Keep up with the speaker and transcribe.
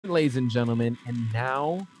Ladies and gentlemen, and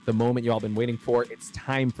now the moment you all been waiting for. It's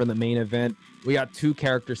time for the main event. We got two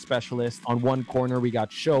character specialists. On one corner, we got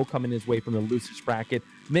S.H.O.W coming his way from the losers bracket,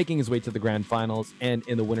 making his way to the grand finals. And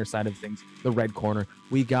in the winner side of things, the red corner,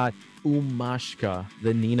 we got Umashika,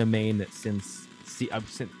 the Nina main since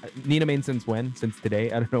Nina main since when? Since today?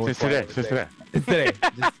 I don't know. Since today. It's today.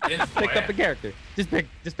 Just picked up the character. Just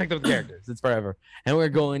picked up the characters. It's forever. And we're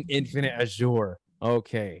going Infinite Azure.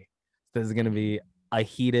 Okay, this is gonna be a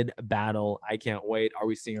heated battle. I can't wait. Are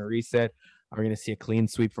we seeing a reset? Are we going to see a clean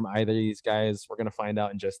sweep from either of these guys? We're going to find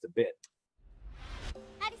out in just a bit.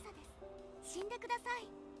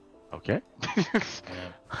 Okay.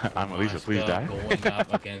 I'm Alisa, please die. Going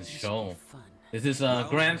up against S.H.O.W. This is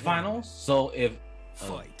grand finals, so if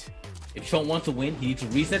S.H.O.W wants to win, he needs to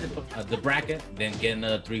reset the bracket, then get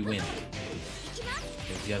another 3 wins.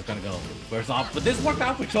 He's just gonna go first off, but this worked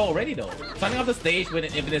out for S.H.O.W already though. Starting off the stage with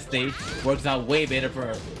an infinite stage works out way better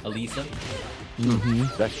for Alisa.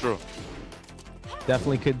 That's true.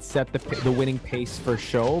 Definitely could set the winning pace for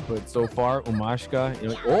S.H.O.W, but so far Umashika,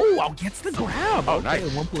 oh wow, gets the grab. Oh, okay,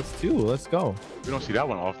 nice. 1+2. Let's go. We don't see that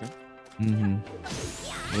one often.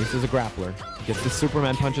 This is a grappler. Gets the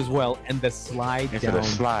Superman punch as well, and the slide Into down the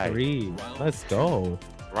slide. 3. Let's go.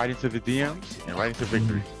 Right into the DMs and right into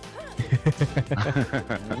victory.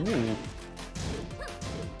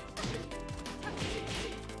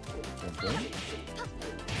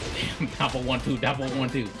 Double 1-2, double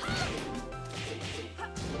 1-2.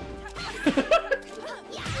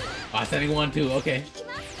 Setting 1-2, okay.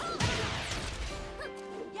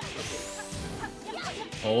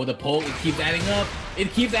 Oh, the poke, it keeps adding up.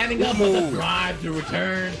 It keeps adding up, but the drive to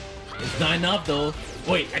return is not enough though.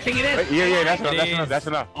 Wait, I think it is. Yeah, that's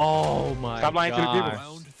enough. Oh my Stop lying to the gosh.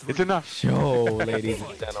 people. It's enough. S.H.O.W, ladies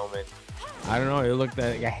and gentlemen. I don't know. It looked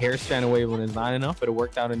like a hair strand away when it's not enough, but it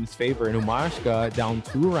worked out in his favor. And Umashika down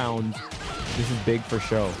 2 rounds. This is big for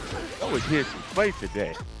S.H.O.W. I was here to play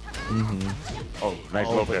today. Oh, nice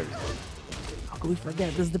low parry. How can we forget?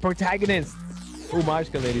 This is the protagonist.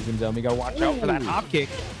 Umashika, ladies and gentlemen. You gotta watch out for that hop kick.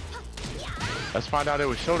 Let's find out it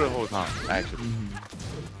was S.H.O.W the whole time, actually.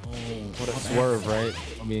 What a swerve, right?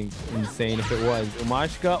 I mean, insane if it was.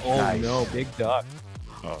 Umashika, oh Nice. no, big duck.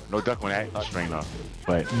 Oh, no duck when that string off.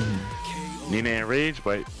 But Nina in rage,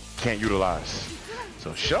 but can't utilize.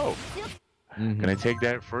 So S.H.O.W gonna take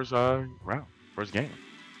that first round, first game.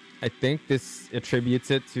 I think this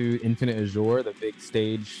attributes it to Infinite Azure, the big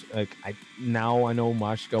stage. Like now I know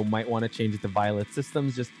Umashika might want to change it to Violet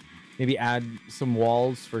systems, just maybe add some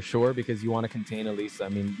walls for sure, because you want to contain Alisa. I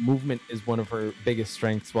mean, movement is one of her biggest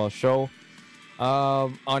strengths, while S.H.O.W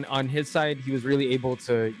on his side, he was really able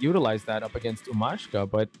to utilize that up against Umashika.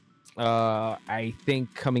 But I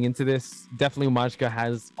think coming into this, definitely Umashika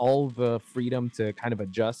has all the freedom to kind of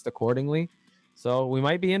adjust accordingly. So we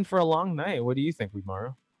might be in for a long night. What do you think,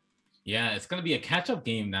 Wimaru? Yeah, it's gonna be a catch-up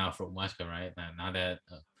game now for Umashika, right? Now that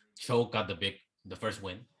S.H.O.W got the first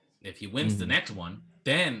win. If he wins the next one,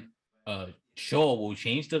 then S.H.O.W will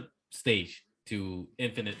change the stage to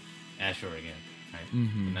Infinite Azure again. Right?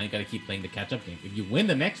 And now you gotta keep playing the catch-up game. If you win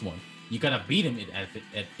the next one, you gotta beat him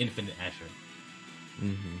at Infinite Azure.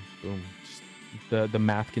 Boom. Just the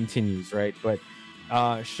math continues, right? But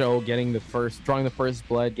S.H.O.W drawing the first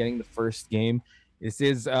blood, getting the first game. This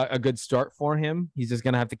is a good start for him. He's just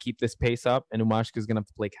gonna have to keep this pace up, and Umashika is gonna have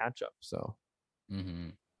to play catch up. So,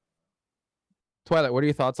 Twilight, what are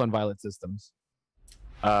your thoughts on Violet systems?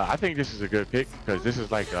 I think this is a good pick because this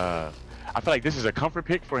is like I feel like this is a comfort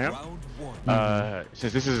pick for him.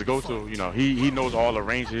 Since this is a go-to, he knows all the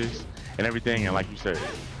ranges and everything, and like you said,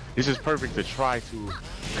 this is perfect to try to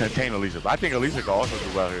contain Alisa. But I think Alisa can also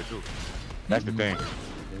do well here too. That's the thing.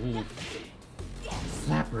 Ooh.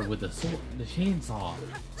 Slap her with the sword, the chainsaw.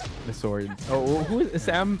 The sword. Oh, who is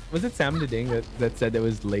Sam? Was it Sam the Ding that said there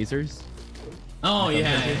was lasers? Oh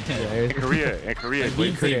yeah. In Korea,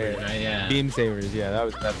 Beam sabers, right? Yeah. Beam sabers. Yeah,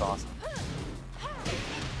 that's awesome.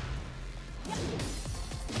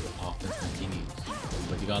 Offense continues,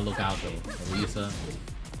 but you gotta look out though. Alisa,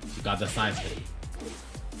 she got the side spin.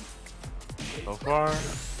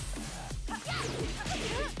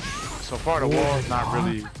 So far the wall's not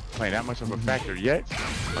really playing that much of a factor yet.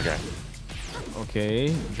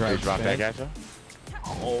 Okay, Drop that gacha.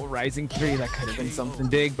 Oh, rising 3, that could have been something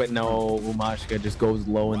big, but no, Umashika just goes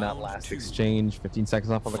low in that last exchange. 15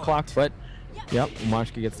 seconds off on the clock, but yep,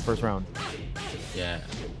 Umashika gets the first round. Yeah,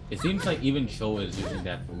 it seems like even S.H.O.W is using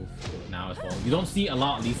that move now as well. You don't see a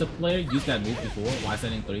lot of Lisa players use that move before, Y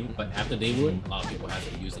setting 3, but after they would, a lot of people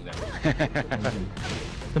have been using that move.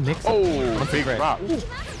 The mix. Oh, big drop.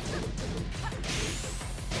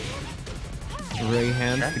 Ray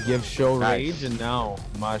hands to give Show Nice. rage, and now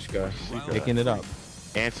Umashika picking it up.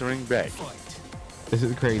 Answering back. This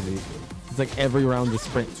is crazy. It's like every round is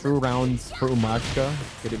sprint. 2 rounds for Umashika.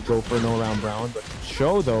 Gonna go for no round round, but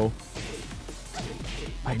Show though,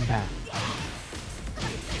 fighting back.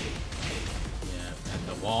 Yeah, at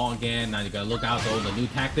the wall again. Now you gotta look out though. The new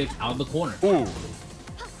tactics out of the corner. Ooh.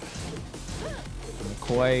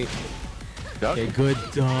 Quite. Duck. Okay, good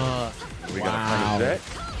duck. We Wow. gotta punish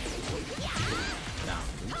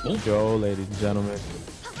Down. Show, ladies and gentlemen.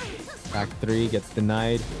 Back 3 gets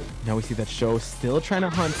denied. Now we see that Show still trying to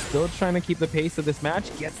hunt, still trying to keep the pace of this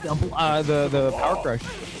match. Gets the power crush.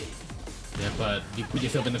 Yeah, but you put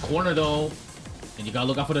yourself in the corner though, and you gotta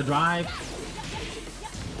look out for the drive.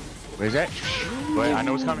 Where's that? But I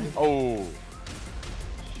know it's coming. Oh.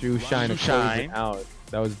 Shoe shine, Shoe to close shine. it out.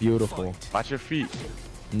 That was beautiful. Watch your feet.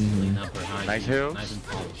 Mhm. Up behind Nice you. hills. Nice and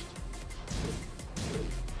polished.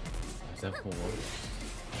 Nice F4.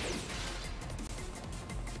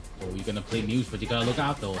 Oh, you're gonna play Muse, but you gotta look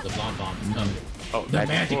out though. The blonde bomb is coming. Oh, The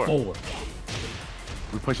magic four.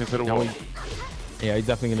 We pushing to the Now wall. Yeah, he's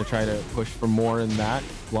definitely going to try to push for more in that.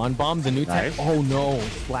 Blonde bomb, the new tech. Nice. Oh no,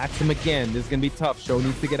 slats him again. This is going to be tough. Show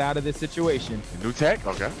needs to get out of this situation. New tech?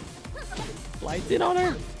 Okay. Lights in on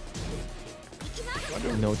her.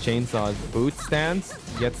 No chainsaws. Boot stance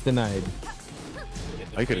gets denied.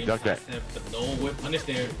 Oh, he could've ducked that. But no whip punish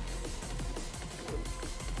there.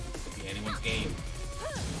 Could be anyone's game.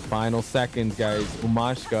 Final seconds, guys.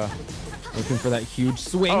 Umashika looking for that huge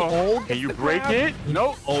swing. Oh, Gets can you the break grab. it?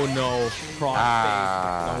 Nope. Oh no. Cross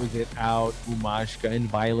Ah. face. Throws it out. Umashika in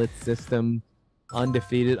Violet system.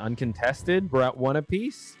 Undefeated, uncontested. We're at 1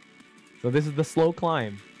 apiece. So this is the slow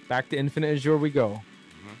climb. Back to Infinite Azure we go.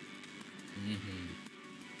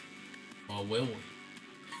 Oh, will we?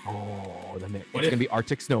 Oh, the mix. It's What going if- to be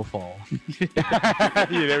Arctic Snowfall. Yeah,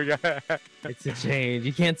 there we go. It's a change.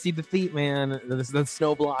 You can't see the feet, man. The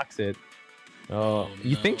snow blocks it. Oh,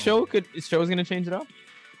 you think no. Show's gonna change it up?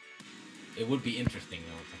 It would be interesting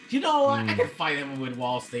though. You know what? I could fight him with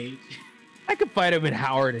Wall Stage. I could fight him in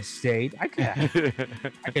Howard Estate. I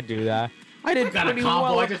could do that. I did Got a pretty combo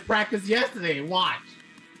well. I just practiced yesterday. Watch.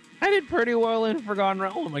 I did pretty well in Forgotten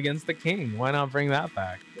Realm against the King. Why not bring that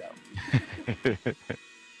back?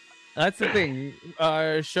 That's the thing.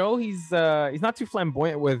 Show he's not too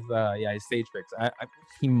flamboyant with his stage tricks.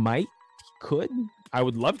 He could. I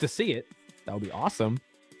would love to see it. That would be awesome.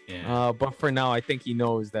 Yeah. But for now, I think he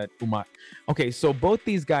knows that Okay, so both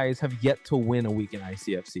these guys have yet to win a week in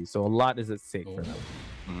ICFC, so a lot is at stake for them.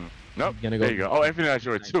 Nope. Gonna There go- you go. Oh, Infinite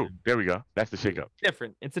Azure 2. There we go. That's the shakeup.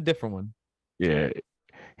 Different. It's a different one. Yeah.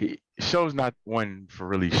 Show's not one for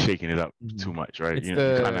really shaking it up too much, right? You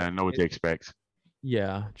kind of know what to expect.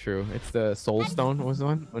 Yeah, true. It's the Soul Stone. What was the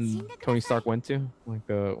one when Tony Stark went to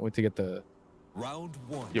went to get the Round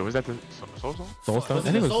 1. Yo, was that the Soul Stone? Soul Stone? Was I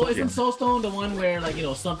it think the it Soul, was isn't Soul Stone the one where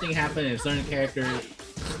something happened and certain characters?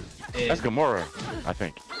 That's Gamora, I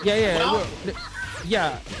think. Yeah. Well-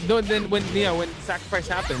 Yeah. No, then when sacrifice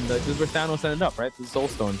happened, this is where Thanos ended up, right? The Soul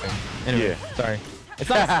Stone thing. Anyway, Yeah. sorry. It's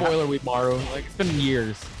not a spoiler week, Maru. Like it's been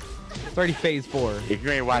years. It's already phase 4. If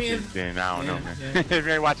you ain't watched I mean, it, then I don't know, man. yeah. If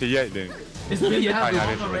you ain't watched it yet, then It's been Yeah, that not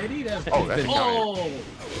long into it. already. That's Oh, that's oh.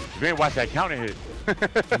 if you ain't watched that counter hit.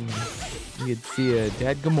 You could see a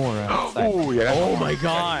dead Gamora outside. Oh yeah. That's Oh my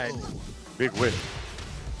god. Big whip.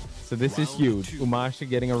 So this is huge. Umasha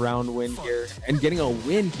getting a round win here and getting a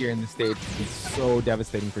win here in the stage is so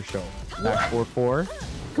devastating for Show. Back 4-4.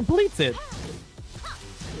 Completes it.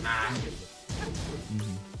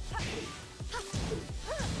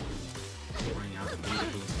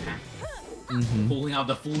 Pulling out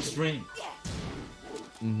the full string.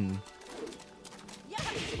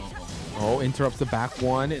 Oh, interrupts the back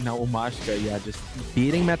one, and now Umashika, just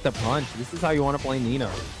beating him at the punch. This is how you want to play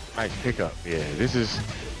Nina. Nice pickup. Yeah, this is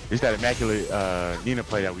that immaculate Nina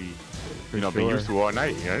play that we been sure. used to all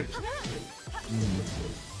night, right?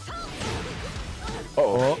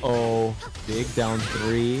 Uh-oh. Big down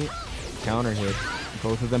 3. Counter hit.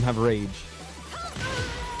 Both of them have rage.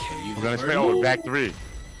 We're gonna spin back 3.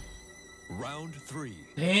 Round 3.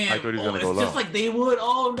 Damn. I thought he was gonna it's go low. just like they would.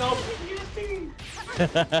 Oh no.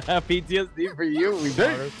 PTSD for you,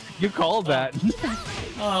 Maru. You called that.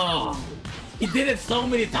 Oh. He did it so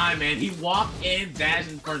many times, man. He walked in, dashed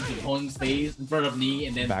in front of the opponent's face, in front of me,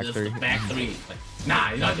 and then Back just three. the back 3. Like, nah,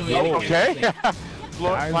 you're not doing Oh, anything. okay. That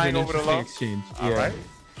was Flying an over the interesting low. exchange. All right.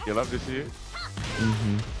 You love to see it.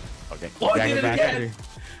 Okay. Oh, he Back did it back again. 3.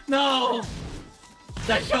 No.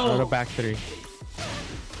 That Go to show. back 3.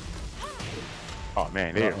 Oh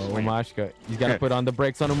man, there. Uh-oh, Umashika. He's got to put on the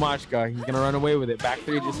brakes on Umashika. He's going to run away with it. Back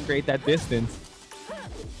 3, just create that distance.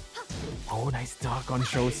 Oh, nice duck on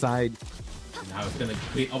Show side. Now it's gonna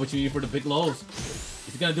create opportunity for the big lows.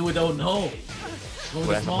 He's gonna do it though. No. Going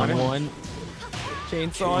the small One.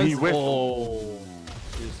 Chainsaws. He whiffed. Oh.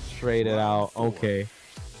 Just trade it out. Okay.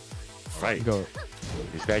 Right. Go.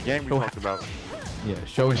 It's that game we talked about. Yeah,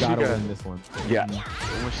 Show gotta Umashika- win this one. Yeah.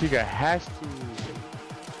 Umashika has to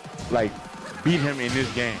like beat him in this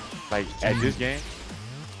game. Like at this game.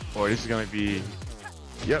 Or this is gonna be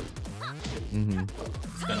yep. Mm-hmm.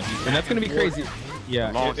 It's gonna be And that's gonna be crazy.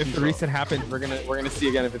 Yeah, Long if the seesaw. reset happens, we're gonna see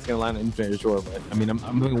again if it's gonna land on Infinite Shore. But I mean,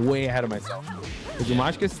 I'm moving way ahead of myself. Because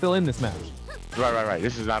Umashika's still in this match. Right.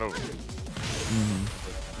 This is not over.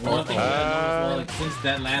 One thing that I know as well, like, since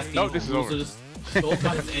that last game, No, this is over. Show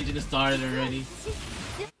got his engine started already.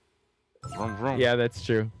 Vroom. Yeah, that's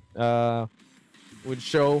true. Would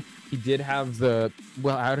Show he did have the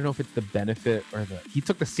I don't know if it's the benefit or he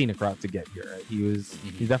took the scenic route to get here. Right? He's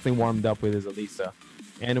definitely warmed up with his Alisa.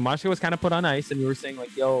 And Umashika was kind of put on ice, and we were saying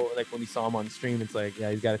like, yo, like when we saw him on stream, it's like,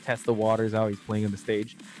 yeah, he's got to test the waters out. He's playing on the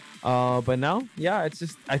stage. But now, yeah,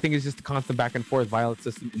 I think it's just a constant back and forth. Violet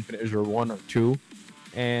system, Infinite Azure 1 or 2.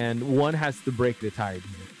 And one has to break the tide.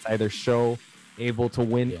 It's either Show able to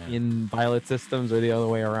win in Violet systems or the other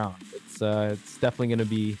way around. It's definitely going to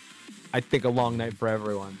be, I think, a long night for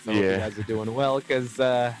everyone. So I hope you guys are doing well because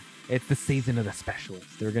it's the season of the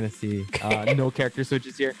specialists. They're going to see no character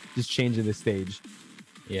switches here, just changing the stage.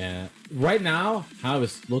 Yeah. Right now, how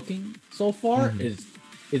it's looking so far is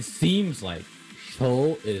it seems like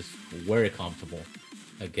Show is very comfortable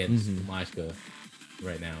against Umashika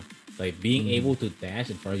right now. Like being able to dash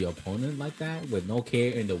in front of your opponent like that with no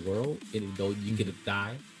care in the world, even though you could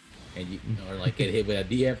die and you or like get hit with a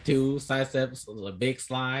DF2, sidesteps, big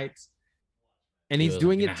slides. And he's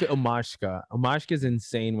doing it to Umashika. Umashika is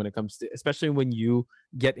insane when it comes to, especially when you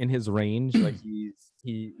get in his range. Like he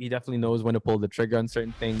definitely knows when to pull the trigger on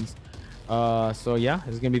certain things. So yeah,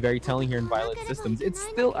 it's gonna be very telling here in Violet systems. It's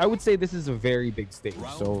still, I would say this is a very big stage.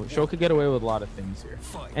 So Show could get away with a lot of things here.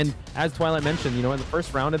 And as Twilight mentioned, in the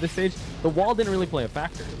first round of this stage, the wall didn't really play a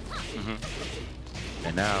factor.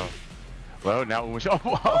 And now,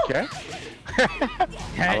 okay.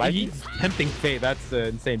 I like he's tempting fate. That's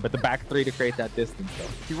insane. But the back three to create that distance, though.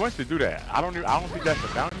 He wants to do that. I don't think that's a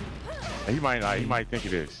bounty. He might think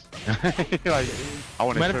it is. Like, I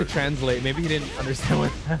want Might have to translate. Maybe he didn't understand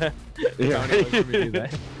what. Do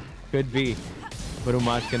that. Could be. But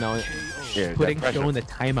Umashika now putting Show in the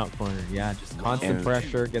timeout corner. Yeah, just constant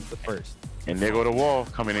pressure gets the first. And there go the wall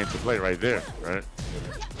coming into play right there, right?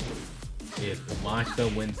 If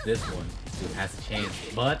Umashika wins this one, he has a chance.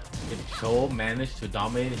 But if Show managed to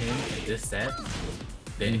dominate him in this set,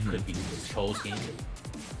 then it could be Show's game.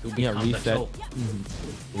 To become reset. the Show.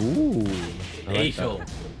 Ooh. Like Show.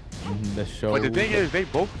 The Show. But the thing is, they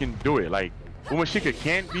both can do it. Like Umashika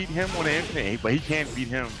can beat him on the Infinite, but he can't beat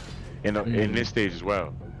him in this stage as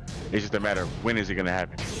well. It's just a matter of when is it gonna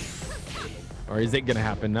happen. Or is it gonna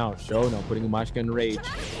happen now? Show now putting Umashika in rage.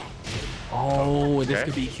 Oh, this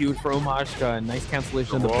could be huge for Umashika. Nice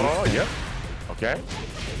cancellation of the boost. Yep. Okay.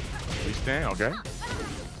 Stand. Okay.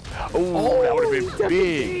 Oh, that would have been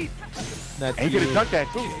big. That's and he could have dunked that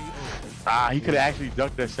too. He could have actually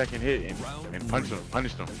dunked that second hit and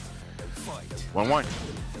punished him. 1-1.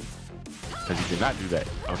 Because he did not do that.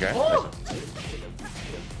 Okay.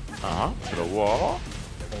 To the wall.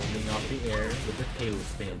 Holding off the air with the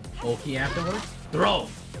tailspin. Oki afterwards. Throw.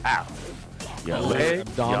 Ow. Your leg.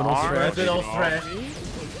 Abdominal stretch. Stretch.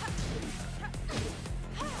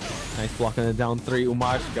 Nice block on the down three.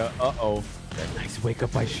 Umashika. Uh-oh. Nice wake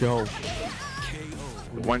up by Show.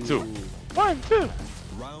 1-2. 1-2.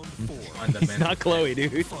 He's not Chloe,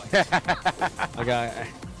 dude. I got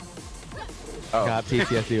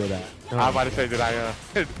PTSD with that. I'm about to say that I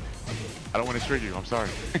don't want to trigger you. I'm sorry.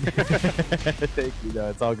 Thank you,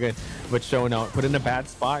 though. It's all good. But Show now put in a bad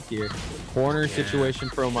spot here. Corner situation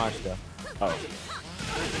for Umashika. Oh.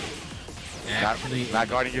 Not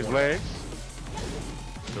guarding his legs.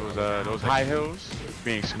 Those high heels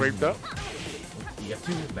being scraped up. You have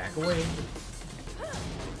to back away.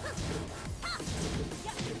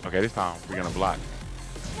 Okay, this time we're gonna block.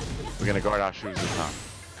 We're gonna guard our shoes this time.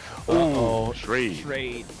 Oh,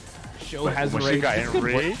 trade. Show has rage.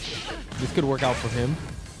 This could work out for him.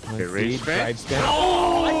 Okay, rage spin.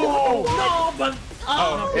 Oh, no, but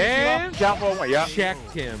and down for one. Yeah.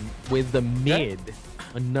 Checked him with the mid.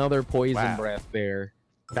 Another poison breath there.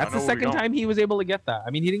 That's the second time he was able to get that. I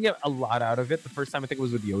mean, he didn't get a lot out of it. The first time I think it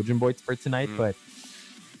was with Yojin Boys for tonight, but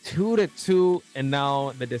 2-2, and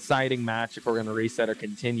now the deciding match if we're gonna reset or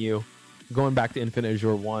continue. Going back to Infinite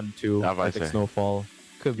Azure 1, 2, I think Snowfall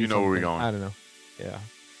could be. You know where we're going. I don't know. Yeah.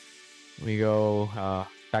 We go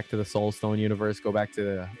back to the Soul Stone universe, go back to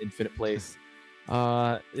the Infinite Place.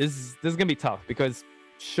 This is gonna be tough because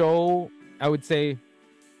S.H.O.W, I would say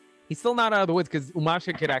he's still not out of the woods because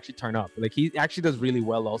Umashika could actually turn up. Like he actually does really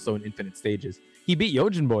well also in Infinite stages. He beat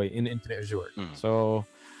Yojin Boy in Infinite Azure, so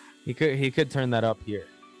he could turn that up here.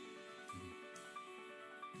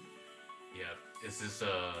 Yeah, this is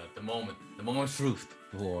the moment of truth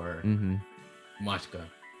for Umashika.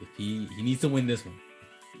 If he needs to win this one.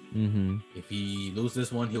 If he loses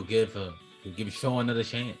this one, he'll give S.H.O.W another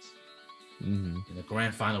chance in the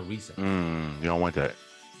grand final reset. You don't want that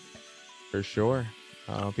for sure.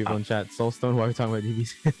 People in chat, Soulstone. Why are we talking about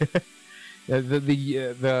DBs?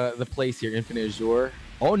 the place here, Infinite Azure.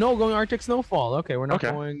 Oh no, going Arctic Snowfall. Okay, we're not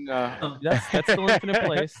going. That's still Infinite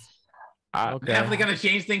Place. Definitely gonna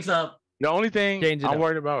change things up. The only thing I'm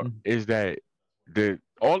worried about is that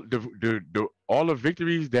all the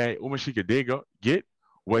victories that Umashika did get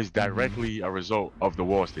was directly a result of the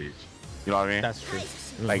wall stage. You know what I mean? That's true.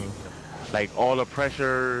 Like all the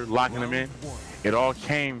pressure locking him in, it all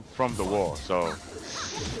came from the wall. So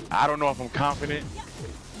I don't know if I'm confident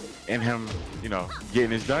in him, you know,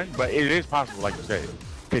 getting this done, but it is possible, like you said,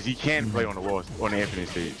 because he can play on the walls on the Infinite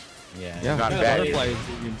stage. Yeah, he's not bad.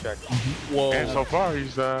 Whoa. And so far,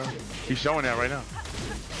 he's showing that right now.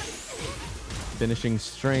 Finishing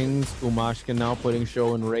strings. Umashika now putting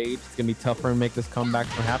S.H.O.W in rage. It's gonna be tough for him to make this comeback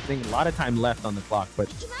from happening. A lot of time left on the clock, but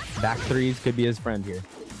back threes could be his friend here.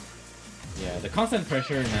 Yeah, the constant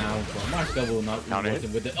pressure now for Umashika will not be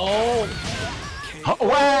working with it. Oh!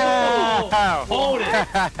 Wow! Hold it!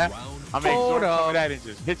 I mean, some of that and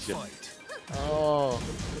just hit you. Oh,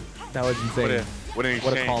 that was insane. What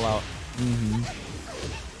a call out.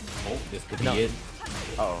 Oh, this could be it.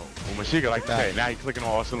 Umashika, like you say, now he's clicking on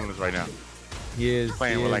all cylinders right now. He is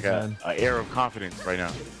playing with like an air of confidence right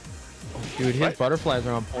now. Dude, his butterflies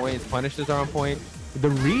are on point. His punishes are on point. The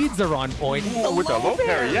reads are on point. Ooh, with the low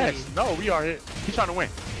parry, yes. No, we are here. He's trying to win.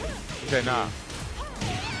 He said, nah.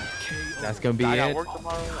 That's gonna be I got it. work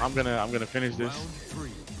tomorrow. I'm gonna finish this.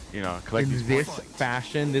 You know, collect in these this points.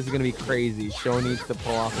 fashion. This is gonna be crazy. S.H.O.W needs to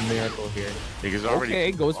pull off a miracle here. Because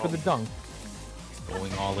already goes for the dunk.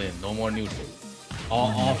 Going all in. No more neutral.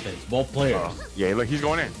 All offense. Both players. Yeah, look, he's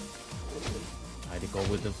going in. Tried to go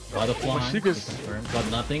with the butterfly. Umashika's got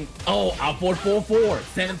nothing. Oh, outboard 4-4.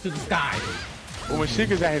 Send him to the sky.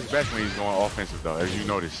 Umashika's at his best when he's going offensive, though, as you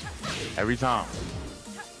notice. Every time.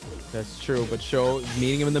 That's true, but S.H.O.W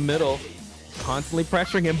meeting him in the middle. Constantly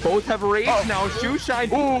pressuring him. Both have rage now. Shoe shine.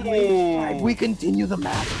 Ooh. We continue the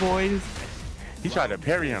match, boys. He tried to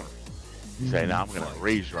parry him. He said, "Now I'm gonna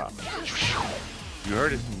rage drop." You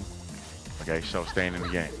heard it. Okay, S.H.O.W staying in the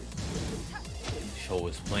game. S.H.O.W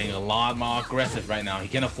is playing a lot more aggressive right now. He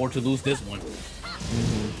can't afford to lose this one.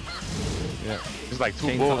 Yeah, it's like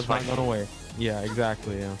two bulls not going away. Yeah,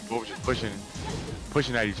 exactly. Yeah, bulls just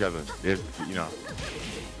pushing at each other. There's, you know,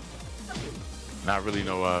 not really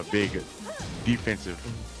no big defensive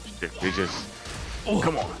shift. They just,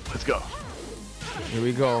 come on, let's go. Here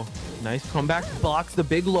we go. Nice comeback. Blocks the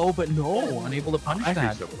big low, but no, unable to punish that.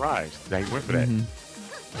 I'm surprised that he went for that.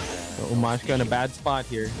 So Umashika in a bad spot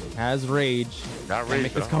here. Has rage. Not rage.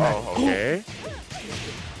 Make this comeback. Oh, okay.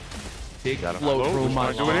 Big got float for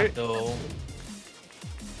Umashika.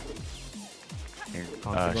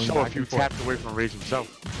 S.H.O.W a few taps away from rage himself.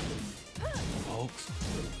 Folks.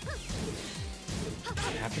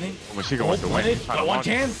 What's happening? Umashika wants to win. Got one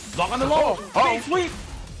chance. Block on the low. Big sweep.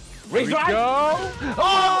 Raise right. Go.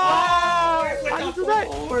 Oh! How you do that?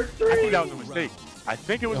 I think that was a mistake. I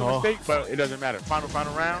think it was a mistake, but it doesn't matter. Final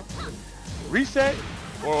round. Reset,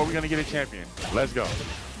 or are we going to get a champion? Let's go.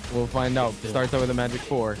 We'll find out. Starts out with a Magic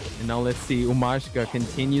 4. And now let's see. Umashika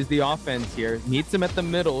continues the offense here. Meets him at the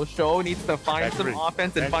middle. S.H.O.W needs to find some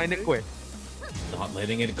offense and find it quick. Not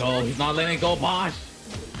letting it go. He's not letting it go, Bosch.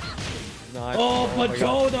 Not, but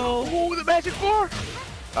Joe, though. Ooh, the Magic 4.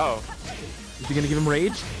 Oh. Is he going to give him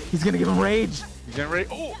rage? He's going to give him rage. He's going to rage.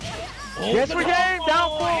 Oh. Yes, we game.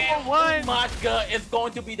 Down 4-1. Umashika is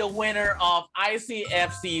going to be the winner of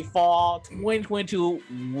ICFC Fall 2022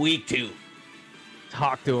 Week 2.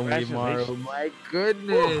 Talk to him, Limaru. My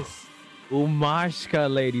goodness.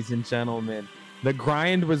 Umashika, ladies and gentlemen. The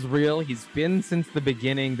grind was real. He's been since the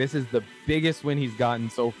beginning. This is the biggest win he's gotten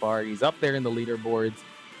so far. He's up there in the leaderboards.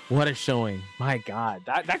 What a showing. My God.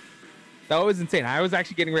 That was insane. I was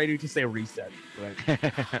actually getting ready to say reset. But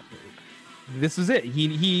this was it.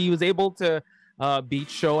 He was able to beat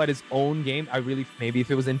S.H.O.W at his own game. Maybe if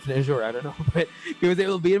it was Infinite Azure, I don't know. But he was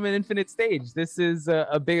able to beat him in Infinite Stage. This is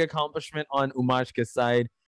a big accomplishment on Umashika's side.